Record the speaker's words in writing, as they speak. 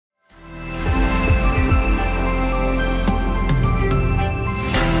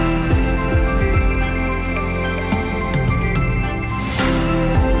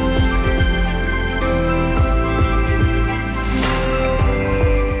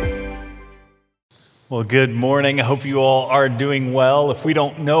Well, good morning. I hope you all are doing well. If we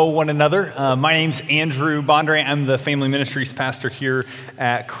don't know one another, my name's Andrew Bondre. I'm the family ministries pastor here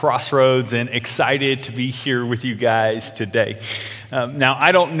at Crossroads and excited to be here with you guys today. Now,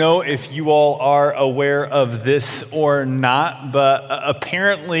 I don't know if you all are aware of this or not, but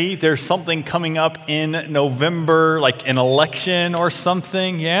apparently there's something coming up in November, like an election or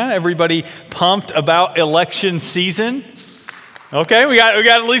something. Yeah, everybody pumped about election season? Okay, we got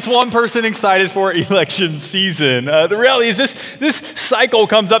at least one person excited for election season. The reality is this cycle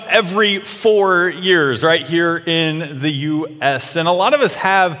comes up every 4 years right here in the U.S. And a lot of us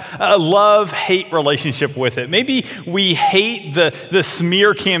have a love-hate relationship with it. Maybe we hate the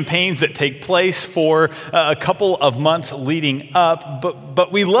smear campaigns that take place for a couple of months leading up,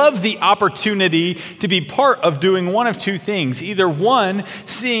 but we love the opportunity to be part of doing one of two things. Either one,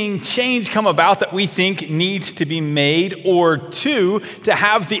 seeing change come about that we think needs to be made, or two, to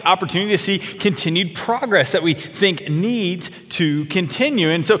have the opportunity to see continued progress that we think needs to continue.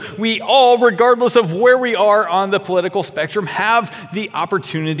 And so we all, regardless of where we are on the political spectrum, have the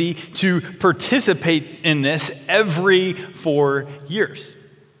opportunity to participate in this every 4 years.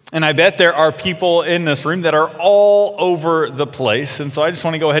 And I bet there are people in this room that are all over the place. And so I just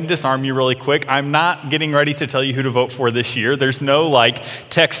want to go ahead and disarm you really quick. I'm not getting ready to tell you who to vote for this year. There's no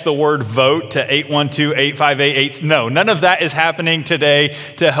text the word vote to 812-8588. No, none of that is happening today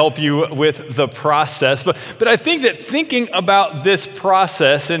to help you with the process. But I think that thinking about this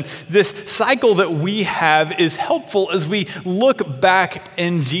process and this cycle that we have is helpful as we look back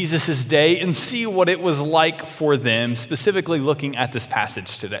in Jesus' day and see what it was like for them, specifically looking at this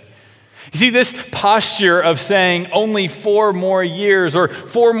passage today. You see, this posture of saying only 4 more years or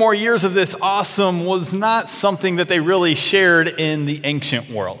 4 more years of this awesome was not something that they really shared in the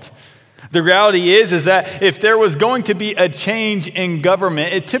ancient world. The reality is that if there was going to be a change in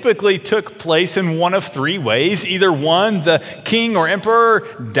government, it typically took place in one of 3 ways. Either one, the king or emperor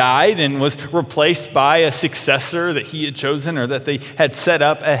died and was replaced by a successor that he had chosen or that they had set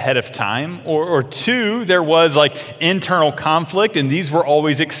up ahead of time. Or 2, there was internal conflict, and these were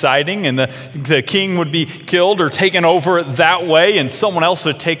always exciting, and the king would be killed or taken over that way, and someone else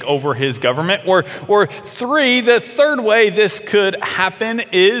would take over his government. Or 3, the third way this could happen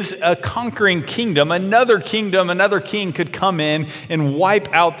is a conquering kingdom. Another king could come in and wipe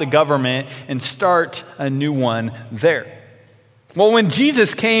out the government and start a new one there. Well, when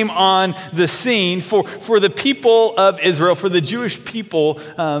Jesus came on the scene for the people of Israel, for the Jewish people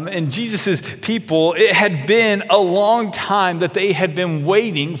and Jesus' people, it had been a long time that they had been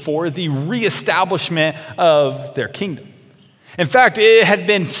waiting for the reestablishment of their kingdom. In fact, it had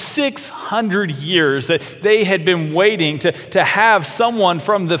been 600 years that they had been waiting to have someone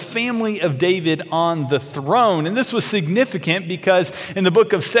from the family of David on the throne. And this was significant because in the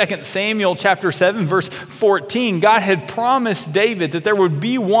book of 2 Samuel chapter 7, verse 14, God had promised David that there would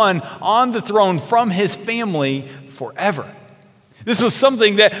be one on the throne from his family forever. This was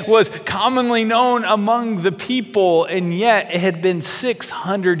something that was commonly known among the people, and yet it had been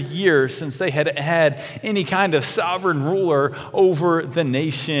 600 years since they had had any kind of sovereign ruler over the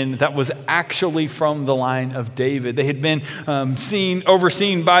nation that was actually from the line of David. They had been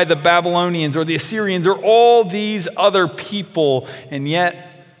overseen by the Babylonians or the Assyrians or all these other people, and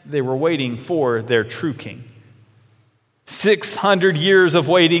yet they were waiting for their true king. 600 years of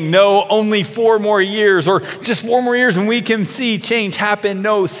waiting. No, only 4 more years, or just 4 more years and we can see change happen.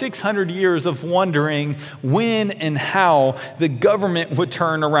 No, 600 years of wondering when and how the government would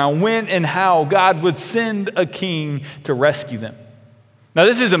turn around, when and how God would send a king to rescue them. Now,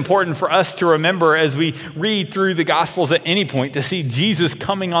 this is important for us to remember as we read through the Gospels at any point, to see Jesus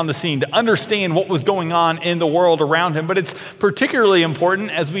coming on the scene, to understand what was going on in the world around him. But it's particularly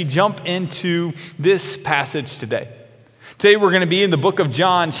important as we jump into this passage today. Today we're going to be in the book of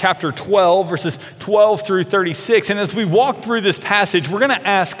John, chapter 12, verses 12 through 36. And as we walk through this passage, we're going to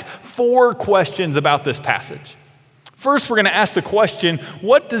ask 4 questions about this passage. First, we're going to ask the question,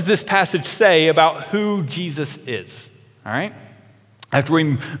 what does this passage say about who Jesus is? All right? After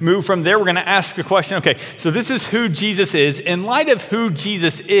we move from there, we're going to ask the question, okay, so this is who Jesus is. In light of who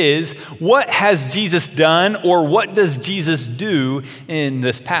Jesus is, what has Jesus done, or what does Jesus do in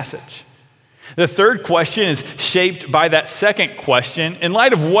this passage? The third question is shaped by that second question. In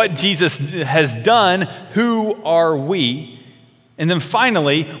light of what Jesus has done, who are we? And then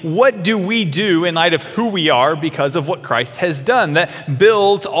finally, what do we do in light of who we are because of what Christ has done? That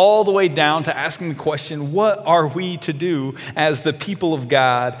builds all the way down to asking the question, what are we to do as the people of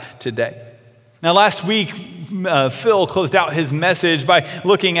God today? Now, last week, Phil closed out his message by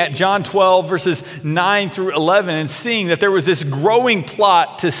looking at John 12, verses 9 through 11, and seeing that there was this growing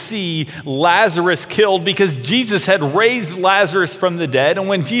plot to see Lazarus killed because Jesus had raised Lazarus from the dead. And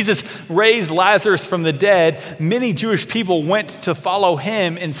when Jesus raised Lazarus from the dead, many Jewish people went to follow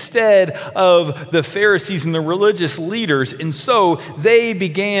him instead of the Pharisees and the religious leaders. And so they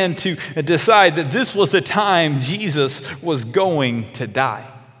began to decide that this was the time Jesus was going to die.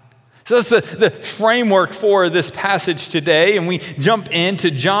 So that's the framework for this passage today. And we jump into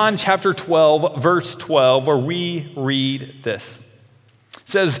John chapter 12, verse 12, where we read this. It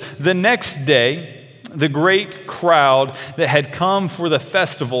says, "The next day, the great crowd that had come for the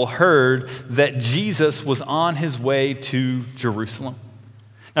festival heard that Jesus was on his way to Jerusalem."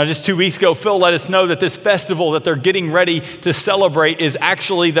 Now, just 2 weeks ago, Phil let us know that this festival that they're getting ready to celebrate is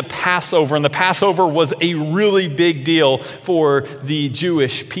actually the Passover. And the Passover was a really big deal for the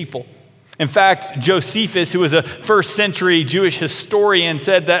Jewish people. In fact, Josephus, who was a first century Jewish historian,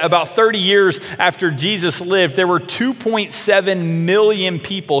 said that about 30 years after Jesus lived, there were 2.7 million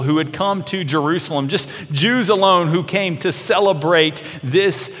people who had come to Jerusalem, just Jews alone, who came to celebrate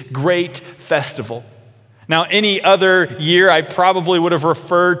this great festival. Now, any other year, I probably would have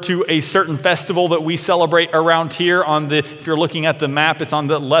referred to a certain festival that we celebrate around here if you're looking at the map, it's on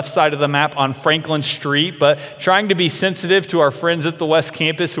the left side of the map on Franklin Street, but trying to be sensitive to our friends at the West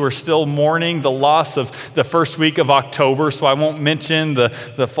Campus who are still mourning the loss of the first week of October, so I won't mention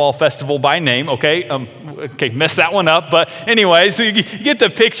the fall festival by name, okay? Messed that one up, but anyway, so you get the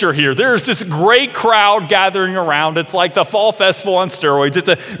picture here. There's this great crowd gathering around. It's like the fall festival on steroids. It's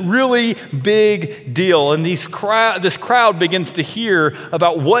a really big deal. And this crowd begins to hear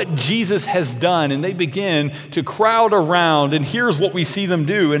about what Jesus has done, and they begin to crowd around. And here's what we see them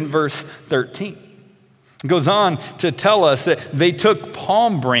do in verse 13. It goes on to tell us that they took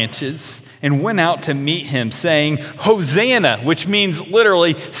palm branches and went out to meet him, saying, "Hosanna," which means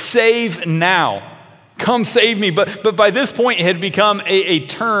literally, "save now. Come save me." But by this point, it had become a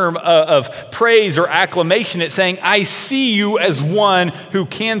term of praise or acclamation. It's saying, "I see you as one who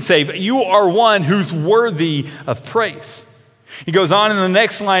can save. You are one who's worthy of praise." He goes on in the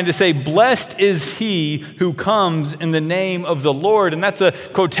next line to say, "Blessed is he who comes in the name of the Lord." And that's a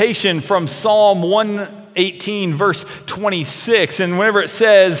quotation from Psalm 118, verse 26. And whenever it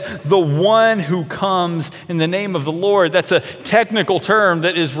says, "the one who comes in the name of the Lord," that's a technical term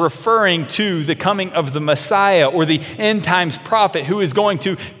that is referring to the coming of the Messiah or the end times prophet who is going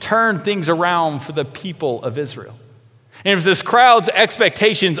to turn things around for the people of Israel. And if this crowd's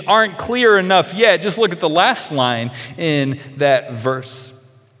expectations aren't clear enough yet, just look at the last line in that verse.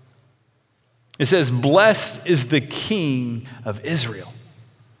 It says, "Blessed is the King of Israel."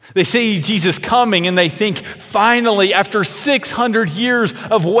 They see Jesus coming and they think, finally, after 600 years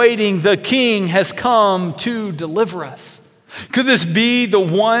of waiting, the King has come to deliver us. Could this be the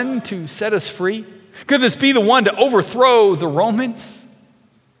one to set us free? Could this be the one to overthrow the Romans?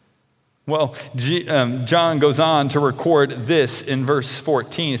 Well, John goes on to record this in verse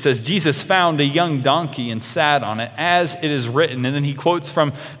 14. It says, "Jesus found a young donkey and sat on it, as it is written." And then he quotes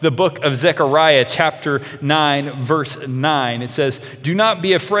from the book of Zechariah, chapter 9, verse 9. It says, "Do not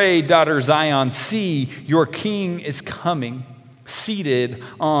be afraid, daughter Zion. See, your king is coming, seated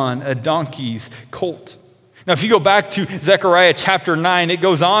on a donkey's colt." Now, if you go back to Zechariah chapter 9, it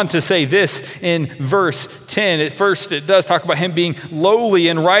goes on to say this in verse 10. At first, it does talk about him being lowly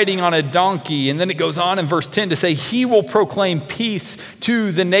and riding on a donkey. And then it goes on in verse 10 to say, "He will proclaim peace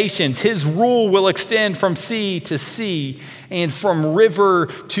to the nations. His rule will extend from sea to sea and from river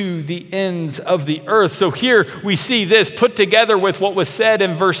to the ends of the earth." So here we see this put together with what was said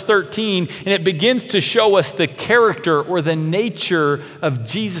in verse 13, and it begins to show us the character or the nature of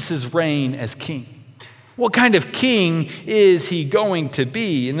Jesus' reign as king. What kind of king is he going to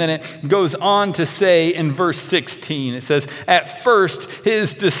be? And then it goes on to say in verse 16, it says, "At first,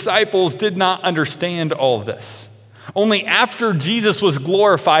 his disciples did not understand all of this. Only after Jesus was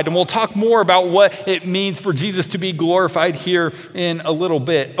glorified," and we'll talk more about what it means for Jesus to be glorified here in a little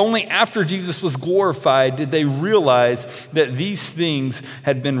bit. Only after Jesus was glorified did they realize that these things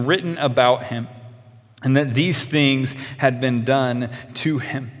had been written about him and that these things had been done to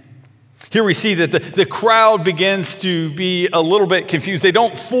him. Here we see that the crowd begins to be a little bit confused. They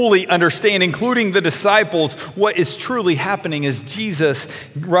don't fully understand, including the disciples, what is truly happening as Jesus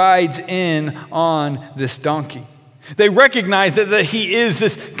rides in on this donkey. They recognize that he is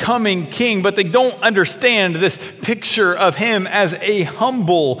this coming king, but they don't understand this picture of him as a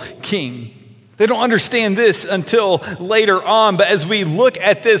humble king. They don't understand this until later on, but as we look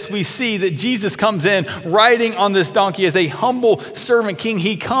at this, we see that Jesus comes in riding on this donkey as a humble servant king.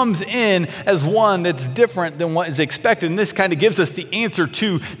 He comes in as one that's different than what is expected, and this kind of gives us the answer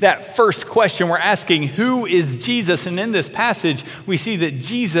to that first question we're asking, who is Jesus? And in this passage, we see that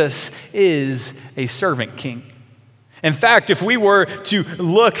Jesus is a servant king. In fact, if we were to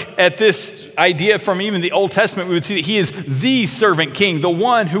look at this idea from even the Old Testament, we would see that he is the servant king, the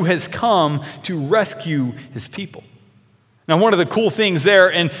one who has come to rescue his people. Now, one of the cool things there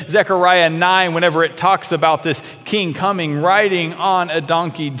in Zechariah 9, whenever it talks about this king coming, riding on a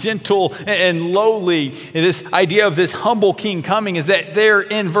donkey, gentle and lowly, this idea of this humble king coming is that there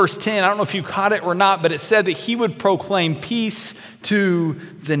in verse 10, I don't know if you caught it or not, but it said that he would proclaim peace to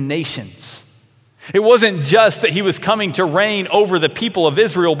the nations. It wasn't just that he was coming to reign over the people of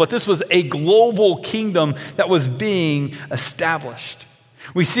Israel, but this was a global kingdom that was being established.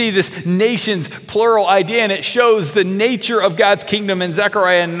 We see this nation's plural idea, and it shows the nature of God's kingdom in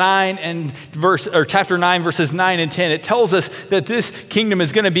Zechariah 9 and chapter 9, verses 9 and 10. It tells us that this kingdom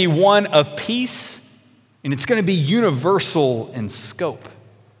is going to be one of peace, and it's going to be universal in scope.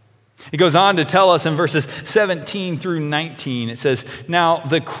 It goes on to tell us in verses 17 through 19, it says, "Now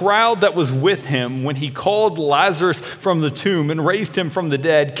the crowd that was with him when he called Lazarus from the tomb and raised him from the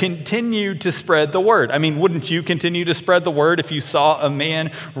dead continued to spread the word." I mean, wouldn't you continue to spread the word if you saw a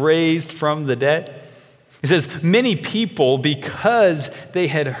man raised from the dead? It says, "Many people, because they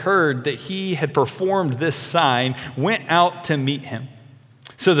had heard that he had performed this sign, went out to meet him.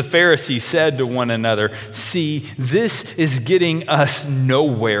 So the Pharisees said to one another, 'See, this is getting us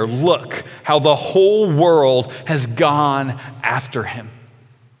nowhere. Look how the whole world has gone after him.'"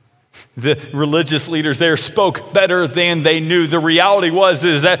 The religious leaders there spoke better than they knew. The reality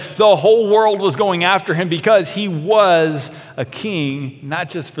is that the whole world was going after him because he was a king, not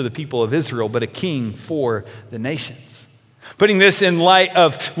just for the people of Israel, but a king for the nations. Putting this in light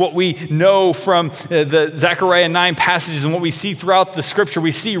of what we know from the Zechariah 9 passages and what we see throughout the scripture,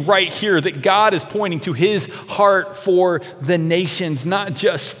 we see right here that God is pointing to his heart for the nations, not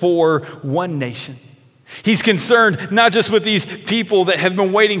just for one nation. He's concerned not just with these people that have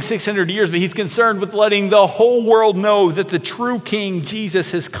been waiting 600 years, but he's concerned with letting the whole world know that the true King,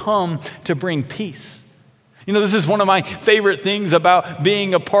 Jesus, has come to bring peace. You know, this is one of my favorite things about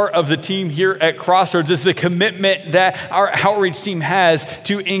being a part of the team here at Crossroads is the commitment that our outreach team has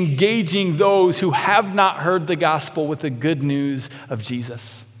to engaging those who have not heard the gospel with the good news of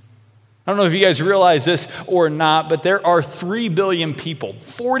Jesus. I don't know if you guys realize this or not, but there are 3 billion people,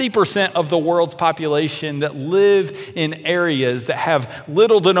 40% of the world's population, that live in areas that have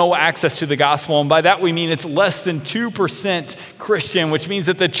little to no access to the gospel. And by that we mean it's less than 2% Christian, which means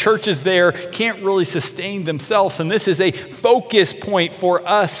that the churches there can't really sustain themselves. And this is a focus point for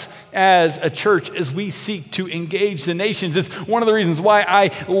us as a church as we seek to engage the nations. It's one of the reasons why I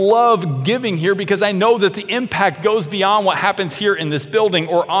love giving here, because I know that the impact goes beyond what happens here in this building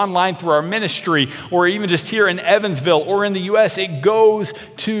or online through our ministry or even just here in Evansville or in the U.S. It goes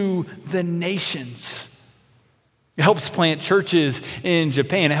to the nations. It helps plant churches in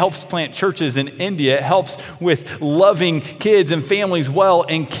Japan. It helps plant churches in India. It helps with loving kids and families well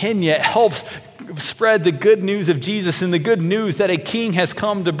in Kenya. It helps spread the good news of Jesus and the good news that a king has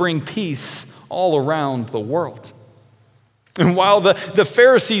come to bring peace all around the world. And while the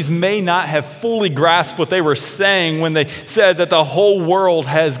Pharisees may not have fully grasped what they were saying when they said that the whole world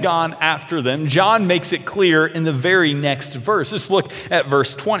has gone after them, John makes it clear in the very next verse. Just look at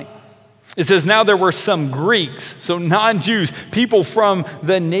verse 20. It says, "Now there were some Greeks," so non-Jews, people from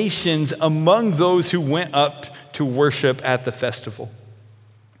the nations, among those who went up to worship at the festival.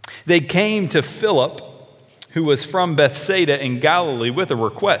 They came to Philip, who was from Bethsaida in Galilee, with a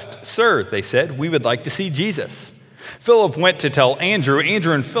request. "Sir," they said, "we would like to see Jesus." Philip went to tell Andrew.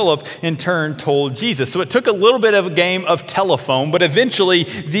 Andrew and Philip, in turn, told Jesus. So it took a little bit of a game of telephone, but eventually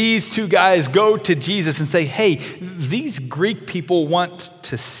these two guys go to Jesus and say, "Hey, these Greek people want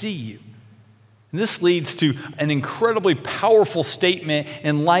to see you." And this leads to an incredibly powerful statement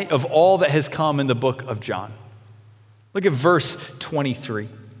in light of all that has come in the book of John. Look at verse 23.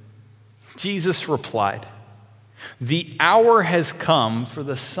 Jesus replied, "The hour has come for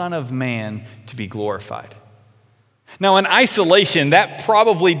the Son of Man to be glorified." Now, in isolation, that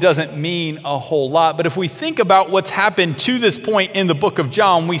probably doesn't mean a whole lot, but if we think about what's happened to this point in the book of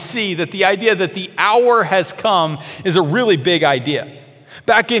John, we see that the idea that the hour has come is a really big idea.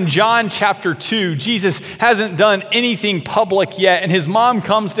 Back in John chapter 2, Jesus hasn't done anything public yet, and his mom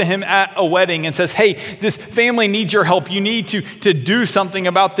comes to him at a wedding and says, "Hey, this family needs your help. You need to do something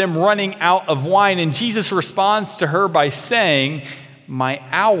about them running out of wine." And Jesus responds to her by saying, my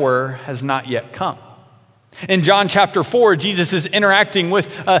hour has not yet come. In John chapter 4, Jesus is interacting with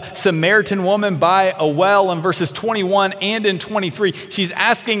a Samaritan woman by a well in verses 21 and in 23. She's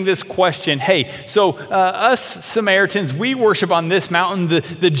asking this question, hey, so us Samaritans, we worship on this mountain.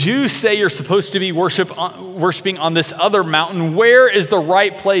 The Jews say you're supposed to be worshiping on this other mountain. Where is the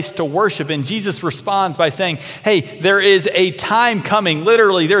right place to worship? And Jesus responds by saying, hey, there is a time coming,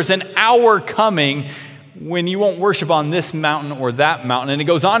 literally, there's an hour coming when you won't worship on this mountain or that mountain. And it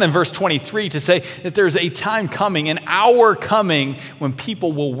goes on in verse 23 to say that there's a time coming, an hour coming, when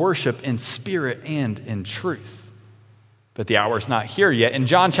people will worship in spirit and in truth. But the hour is not here yet. In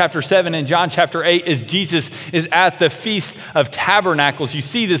John chapter 7 and John chapter 8, as Jesus is at the Feast of Tabernacles, you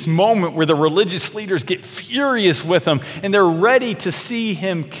see this moment where the religious leaders get furious with him and they're ready to see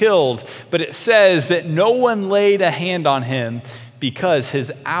him killed. But it says that no one laid a hand on him because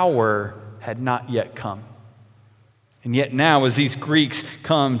his hour had not yet come. And yet now, as these Greeks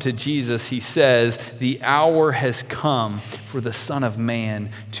come to Jesus, he says, the hour has come for the Son of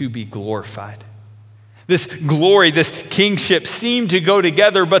Man to be glorified. This glory, this kingship seemed to go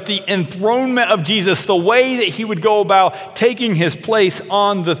together, but the enthronement of Jesus, the way that he would go about taking his place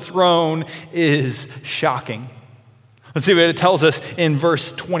on the throne, is shocking. Let's see what it tells us in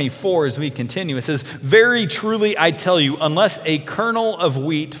verse 24 as we continue. It says, very truly I tell you, unless a kernel of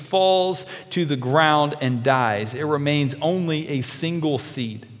wheat falls to the ground and dies, it remains only a single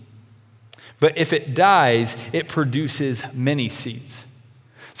seed. But if it dies, it produces many seeds.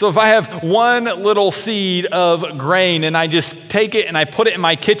 So if I have one little seed of grain and I just take it and I put it in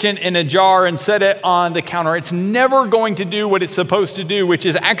my kitchen in a jar and set it on the counter, it's never going to do what it's supposed to do, which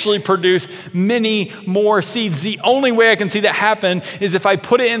is actually produce many more seeds. The only way I can see that happen is if I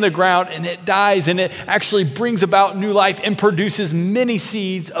put it in the ground and it dies and it actually brings about new life and produces many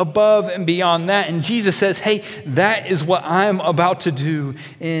seeds above and beyond that. And Jesus says, hey, that is what I'm about to do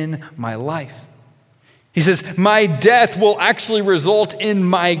in my life. He says, my death will actually result in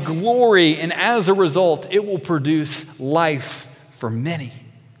my glory, and as a result, it will produce life for many.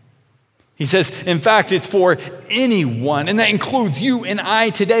 He says, in fact, it's for anyone, and that includes you and I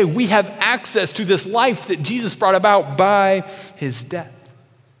today. We have access to this life that Jesus brought about by his death.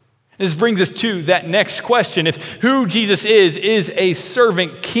 This brings us to that next question. If who Jesus is a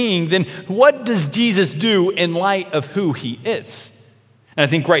servant king, then what does Jesus do in light of who he is? And I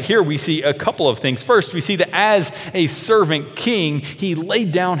think right here we see a couple of things. First, we see that as a servant king, he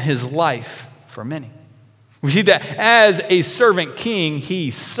laid down his life for many. We see that as a servant king, he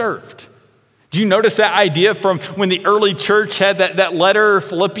served. Do you notice that idea from when the early church had that letter,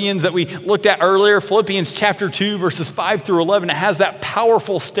 Philippians, that we looked at earlier, Philippians chapter 2, verses 5 through 11, it has that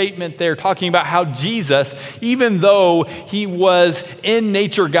powerful statement there talking about how Jesus, even though he was in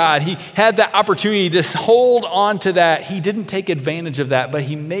nature God, he had that opportunity to hold on to that. He didn't take advantage of that, but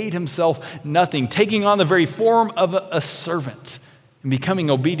he made himself nothing, taking on the very form of a servant and becoming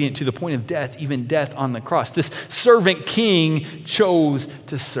obedient to the point of death, even death on the cross. This servant king chose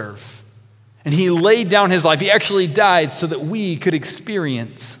to serve. And he laid down his life. He actually died so that we could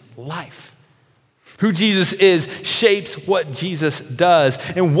experience life. Who Jesus is shapes what Jesus does.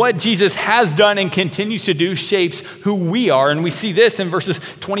 And what Jesus has done and continues to do shapes who we are. And we see this in verses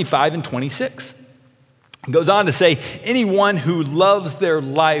 25 and 26. It goes on to say, anyone who loves their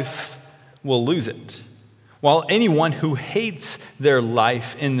life will lose it, while anyone who hates their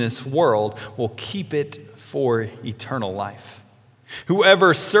life in this world will keep it for eternal life.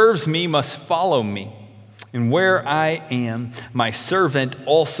 Whoever serves me must follow me, and where I am, my servant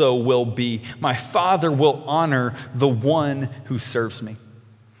also will be. My Father will honor the one who serves me.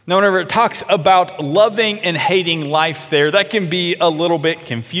 Now, whenever it talks about loving and hating life there, that can be a little bit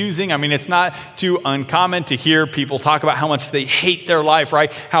confusing. I mean, it's not too uncommon to hear people talk about how much they hate their life,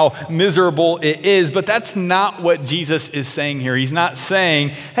 right? How miserable it is. But that's not what Jesus is saying here. He's not saying,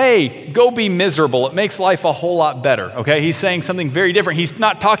 hey, go be miserable. It makes life a whole lot better, okay? He's saying something very different. He's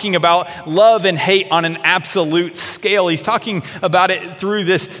not talking about love and hate on an absolute scale. He's talking about it through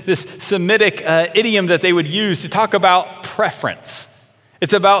this Semitic idiom that they would use to talk about preference.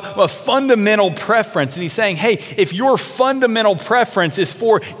 It's about a fundamental preference. And he's saying, hey, if your fundamental preference is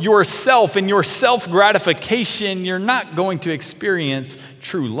for yourself and your self-gratification, you're not going to experience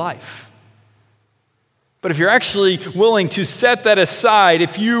true life. But if you're actually willing to set that aside,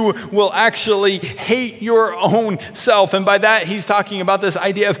 if you will actually hate your own self, and by that he's talking about this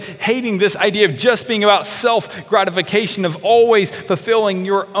idea of hating this idea of just being about self-gratification, of always fulfilling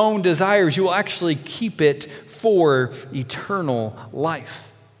your own desires, you will actually keep it for eternal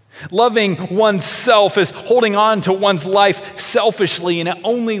life. Loving oneself is holding on to one's life selfishly, and it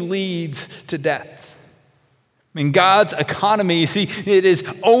only leads to death. In God's economy, you see, it is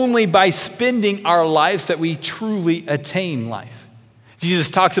only by spending our lives that we truly attain life.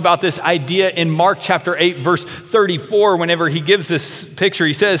 Jesus talks about this idea in Mark chapter 8, verse 34. Whenever he gives this picture,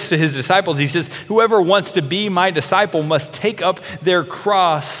 he says to his disciples, he says, "Whoever wants to be my disciple must take up their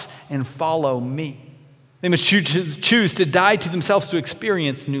cross and follow me." They must choose to die to themselves to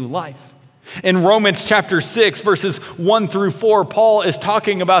experience new life. In Romans chapter 6, verses 1 through 4, Paul is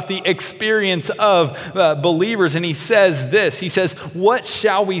talking about the experience of believers, and he says this. He says, "What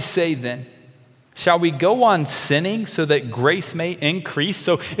shall we say then? Shall we go on sinning so that grace may increase?"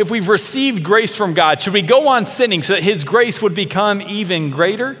 So if we've received grace from God, should we go on sinning so that his grace would become even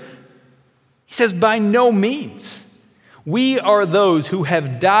greater? He says, "By no means. We are those who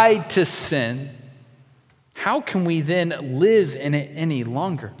have died to sin. How can we then live in it any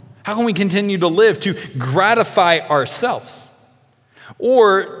longer? How can we continue to live to gratify ourselves?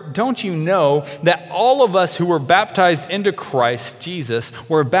 Or don't you know that all of us who were baptized into Christ Jesus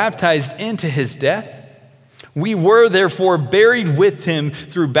were baptized into his death? We were therefore buried with him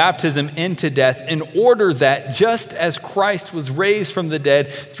through baptism into death, in order that just as Christ was raised from the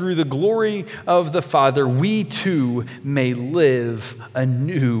dead through the glory of the Father, we too may live a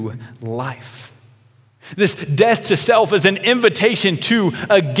new life." This death to self is an invitation to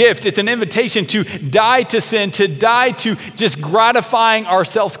a gift. It's an invitation to die to sin, to die to just gratifying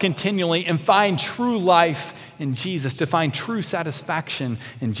ourselves continually and find true life in Jesus, to find true satisfaction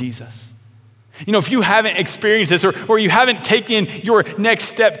in Jesus. You know, if you haven't experienced this or you haven't taken your next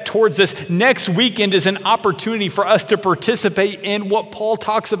step towards this, next weekend is an opportunity for us to participate in what Paul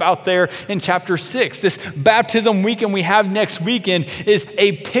talks about there in chapter 6. This baptism weekend we have next weekend is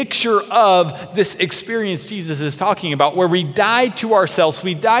a picture of this experience Jesus is talking about, where we die to ourselves,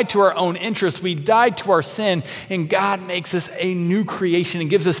 we die to our own interests, we die to our sin, and God makes us a new creation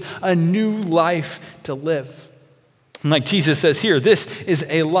and gives us a new life to live. And like Jesus says here, this is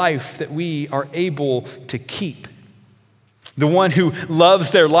a life that we are able to keep. The one who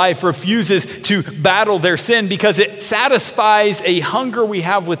loves their life refuses to battle their sin because it satisfies a hunger we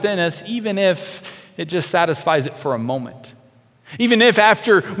have within us, even if it just satisfies it for a moment. Even if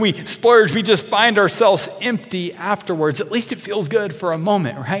after we splurge, we just find ourselves empty afterwards, at least it feels good for a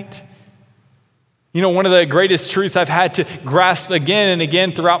moment, right? You know, one of the greatest truths I've had to grasp again and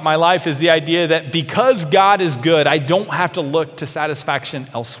again throughout my life is the idea that because God is good, I don't have to look to satisfaction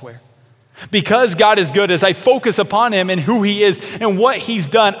elsewhere. Because God is good, as I focus upon him and who he is and what he's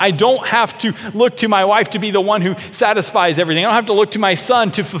done, I don't have to look to my wife to be the one who satisfies everything. I don't have to look to my son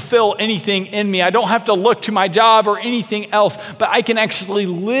to fulfill anything in me. I don't have to look to my job or anything else, but I can actually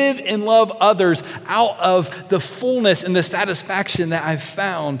live and love others out of the fullness and the satisfaction that I've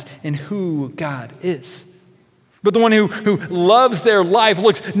found in who God is. But the one who loves their life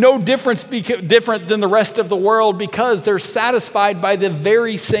looks no different than the rest of the world because they're satisfied by the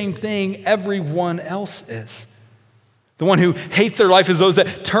very same thing everyone else is. The one who hates their life is those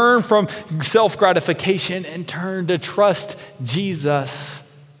that turn from self-gratification and turn to trust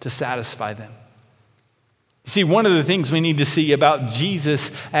Jesus to satisfy them. You see, one of the things we need to see about Jesus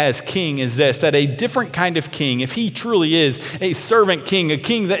as king is this, that a different kind of king, if he truly is a servant king, a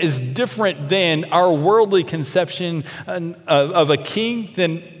king that is different than our worldly conception of a king,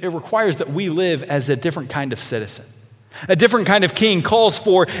 then it requires that we live as a different kind of citizen. A different kind of king calls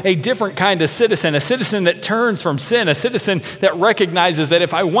for a different kind of citizen, a citizen that turns from sin, a citizen that recognizes that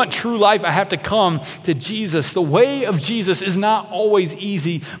if I want true life, I have to come to Jesus. The way of Jesus is not always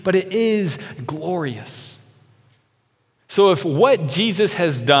easy, but it is glorious. So if what Jesus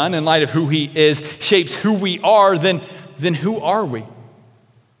has done in light of who he is shapes who we are, then who are we?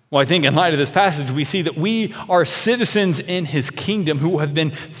 Well, I think in light of this passage, we see that we are citizens in his kingdom who have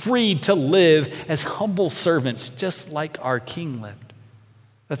been freed to live as humble servants, just like our king lived.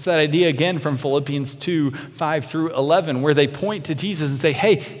 That's that idea again from Philippians 2, 5 through 11, where they point to Jesus and say,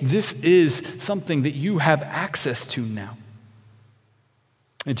 hey, this is something that you have access to now.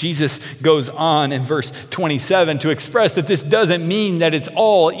 And Jesus goes on in verse 27 to express that this doesn't mean that it's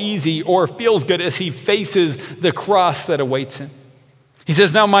all easy or feels good as he faces the cross that awaits him. He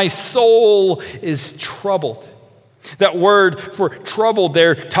says, now my soul is troubled. That word for troubled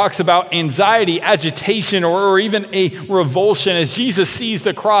there talks about anxiety, agitation, or even a revulsion. As Jesus sees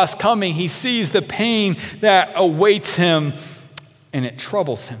the cross coming, he sees the pain that awaits him, and it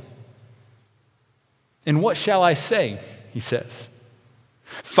troubles him. And what shall I say, he says.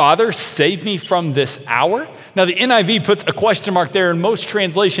 Father, save me from this hour? Now the NIV puts a question mark there, and most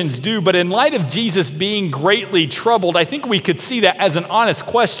translations do, but in light of Jesus being greatly troubled, I think we could see that as an honest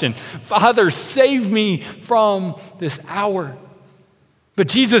question. Father, save me from this hour. But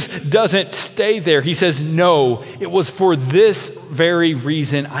Jesus doesn't stay there. He says, no, it was for this very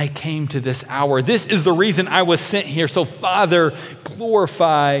reason I came to this hour. This is the reason I was sent here. So Father,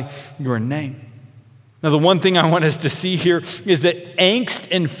 glorify your name. Now, the one thing I want us to see here is that angst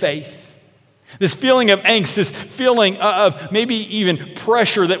and faith, this feeling of angst, this feeling of maybe even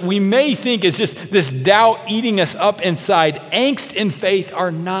pressure that we may think is just this doubt eating us up inside, angst and faith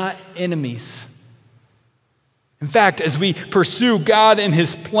are not enemies. In fact, as we pursue God and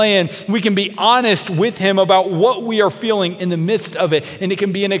his plan, we can be honest with him about what we are feeling in the midst of it. And it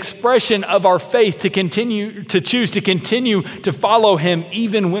can be an expression of our faith to choose to continue to follow him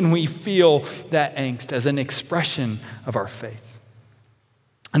even when we feel that angst, as an expression of our faith.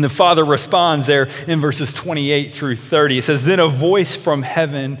 And the Father responds there in verses 28 through 30. It says, then a voice from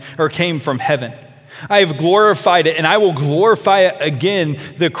heaven, or came from heaven. I have glorified it, and I will glorify it again.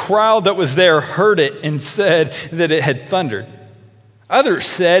 The crowd that was there heard it and said that it had thundered. Others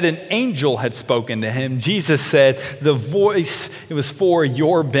said an angel had spoken to him. Jesus said, the voice, it was for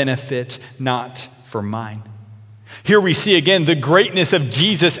your benefit, not for mine. Here we see again the greatness of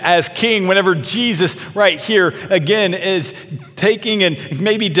Jesus as king. Whenever Jesus right here again is taking and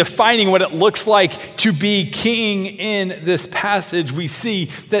maybe defining what it looks like to be king in this passage, we see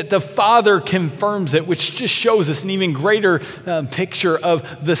that the Father confirms it, which just shows us an even greater picture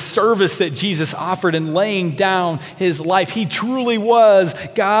of the service that Jesus offered in laying down his life. He truly was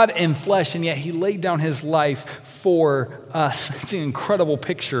God in flesh, and yet he laid down his life for us. It's an incredible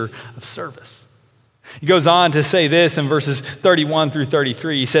picture of service. He goes on to say this in verses 31 through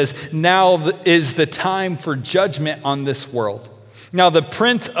 33. He says, now is the time for judgment on this world. Now the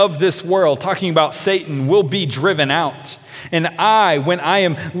prince of this world, talking about Satan, will be driven out. And I, when I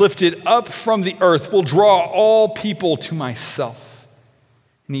am lifted up from the earth, will draw all people to myself.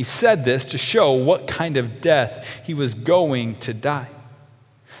 And he said this to show what kind of death he was going to die.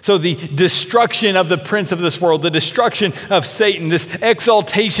 So the destruction of the prince of this world, the destruction of Satan, this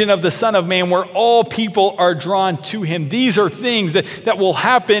exaltation of the Son of Man, where all people are drawn to him, these are things that will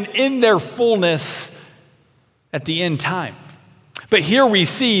happen in their fullness at the end time. But here we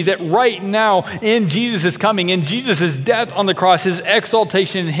see that right now in Jesus' coming, in Jesus' death on the cross, his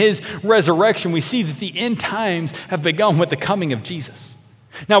exaltation, his resurrection, we see that the end times have begun with the coming of Jesus.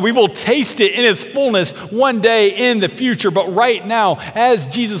 Now, we will taste it in its fullness one day in the future, but right now, as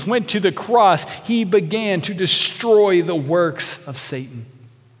Jesus went to the cross, he began to destroy the works of Satan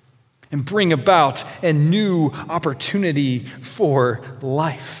and bring about a new opportunity for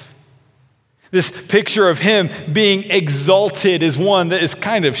life. This picture of him being exalted is one that is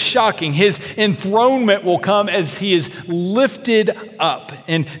kind of shocking. His enthronement will come as he is lifted up,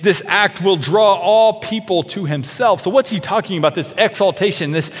 and this act will draw all people to himself. So what's he talking about, this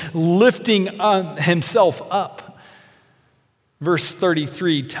exaltation, this lifting himself up? Verse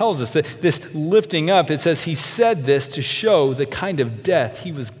 33 tells us that this lifting up, it says he said this to show the kind of death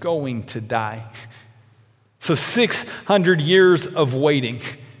he was going to die. So 600 years of waiting.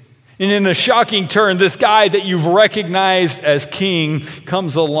 And in a shocking turn, this guy that you've recognized as king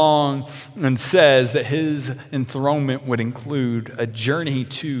comes along and says that his enthronement would include a journey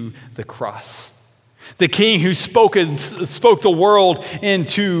to the cross. The king who spoke the world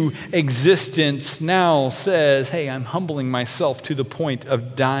into existence now says, hey, I'm humbling myself to the point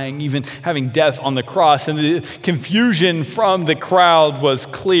of dying, even having death on the cross. And the confusion from the crowd was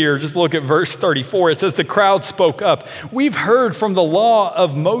clear. Just look at verse 34. It says, the crowd spoke up. We've heard from the law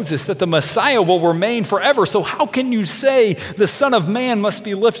of Moses that the Messiah will remain forever. So how can you say the Son of Man must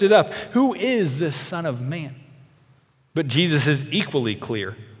be lifted up? Who is this Son of Man? But Jesus is equally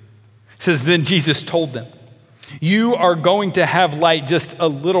clear. It says, then Jesus told them, you are going to have light just a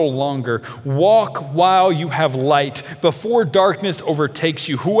little longer. Walk while you have light before darkness overtakes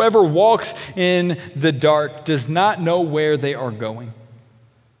you. Whoever walks in the dark does not know where they are going.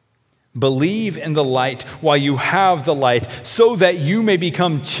 Believe in the light while you have the light, so that you may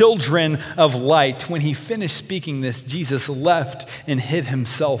become children of light. When he finished speaking this, Jesus left and hid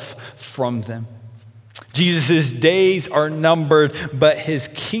himself from them. Jesus' days are numbered, but his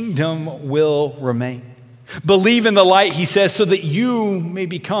kingdom will remain. Believe in the light, he says, so that you may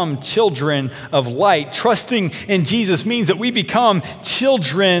become children of light. Trusting in Jesus means that we become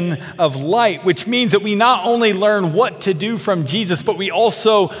children of light, which means that we not only learn what to do from Jesus, but we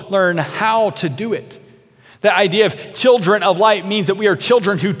also learn how to do it. The idea of children of light means that we are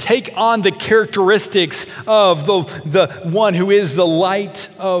children who take on the characteristics of the one who is the light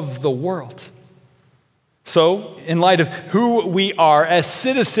of the world. So, in light of who we are as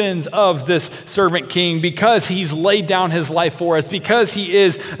citizens of this servant king, because he's laid down his life for us, because he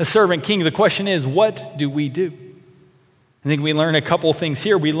is a servant king, the question is, what do we do? I think we learn a couple things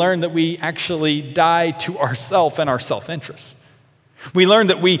here. We learn that we actually die to ourself and our self-interest. We learn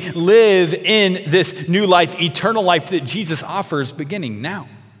that we live in this new life, eternal life that Jesus offers beginning now.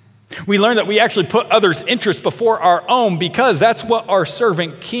 We learn that we actually put others' interests before our own because that's what our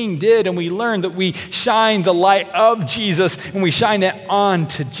servant king did. And we learn that we shine the light of Jesus and we shine it on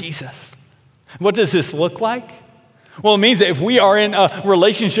to Jesus. What does this look like? Well, it means that if we are in a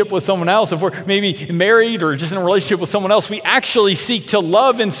relationship with someone else, if we're maybe married or just in a relationship with someone else, we actually seek to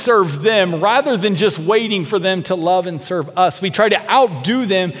love and serve them rather than just waiting for them to love and serve us. We try to outdo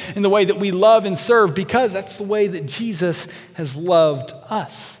them in the way that we love and serve because that's the way that Jesus has loved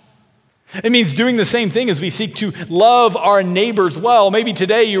us. It means doing the same thing as we seek to love our neighbors well. Maybe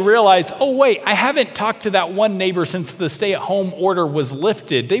today you realize, oh wait, I haven't talked to that one neighbor since the stay-at-home order was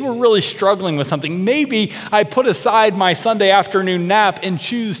lifted. They were really struggling with something. Maybe I put aside my Sunday afternoon nap and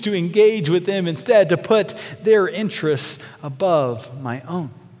choose to engage with them instead, to put their interests above my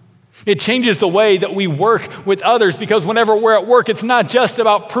own. It changes the way that we work with others because whenever we're at work, it's not just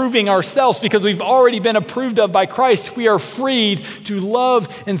about proving ourselves because we've already been approved of by Christ. We are freed to love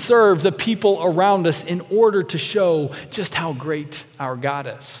and serve the people around us in order to show just how great our God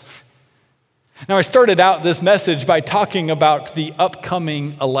is. Now, I started out this message by talking about the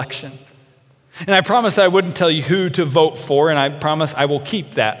upcoming election. And I promised I wouldn't tell you who to vote for, and I promise I will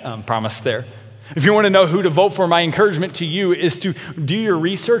keep that promise there. If you want to know who to vote for, my encouragement to you is to do your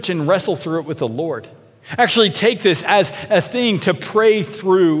research and wrestle through it with the Lord. Actually take this as a thing to pray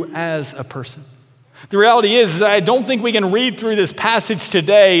through as a person. The reality is that I don't think we can read through this passage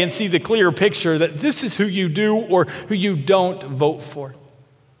today and see the clear picture that this is who you do or who you don't vote for.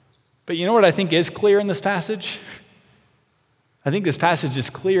 But you know what I think is clear in this passage? I think this passage is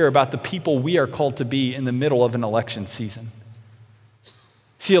clear about the people we are called to be in the middle of an election season.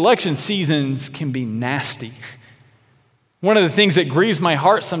 See, election seasons can be nasty. One of the things that grieves my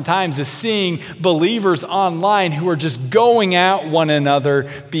heart sometimes is seeing believers online who are just going at one another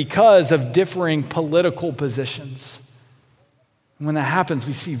because of differing political positions. And when that happens,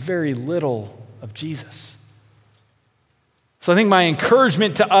 we see very little of Jesus. So I think my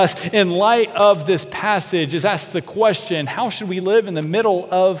encouragement to us in light of this passage is ask the question, how should we live in the middle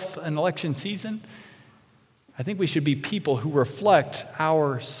of an election season? I think we should be people who reflect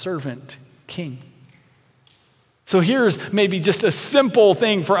our servant king. So here's maybe just a simple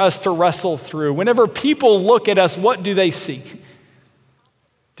thing for us to wrestle through. Whenever people look at us, what do they see?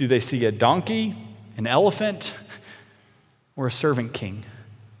 Do they see a donkey, an elephant, or a servant king?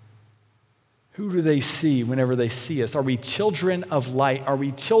 Who do they see whenever they see us? Are we children of light? Are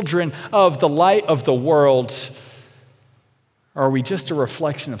we children of the light of the world? Or are we just a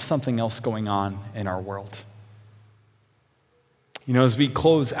reflection of something else going on in our world? You know, as we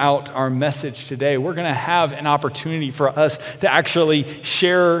close out our message today, we're going to have an opportunity for us to actually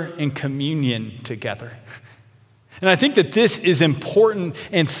share in communion together. And I think that this is important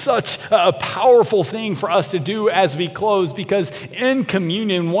and such a powerful thing for us to do as we close, because in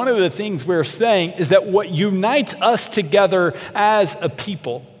communion, one of the things we're saying is that what unites us together as a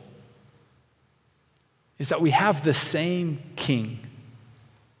people is that we have the same king.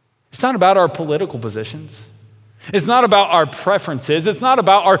 It's not about our political positions. It's not about our preferences. It's not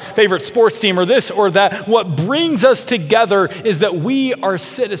about our favorite sports team or this or that. What brings us together is that we are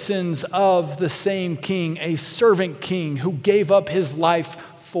citizens of the same king, a servant king who gave up his life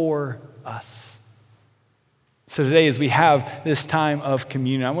for us. So today, as we have this time of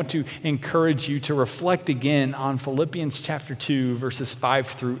communion, I want to encourage you to reflect again on Philippians chapter 2, verses 5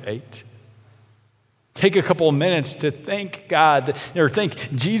 through 8. Take a couple of minutes to thank God, or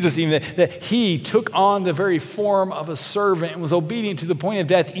thank Jesus even, that he took on the very form of a servant and was obedient to the point of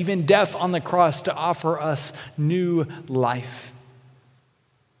death, even death on the cross, to offer us new life.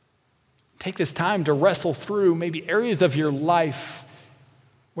 Take this time to wrestle through maybe areas of your life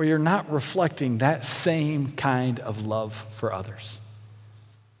where you're not reflecting that same kind of love for others.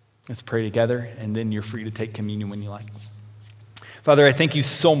 Let's pray together, and then you're free to take communion when you like. Father, I thank you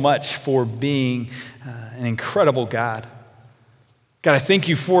so much for being an incredible God. God, I thank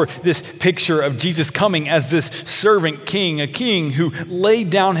you for this picture of Jesus coming as this servant king, a king who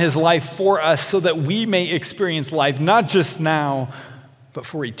laid down his life for us so that we may experience life, not just now, but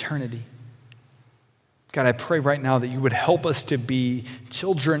for eternity. God, I pray right now that you would help us to be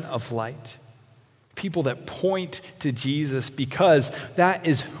children of light, people that point to Jesus, because that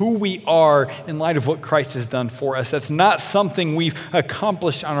is who we are in light of what Christ has done for us. That's not something we've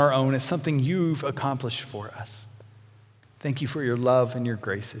accomplished on our own. It's something you've accomplished for us. Thank you for your love and your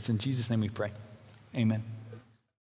grace. It's in Jesus' name we pray. Amen.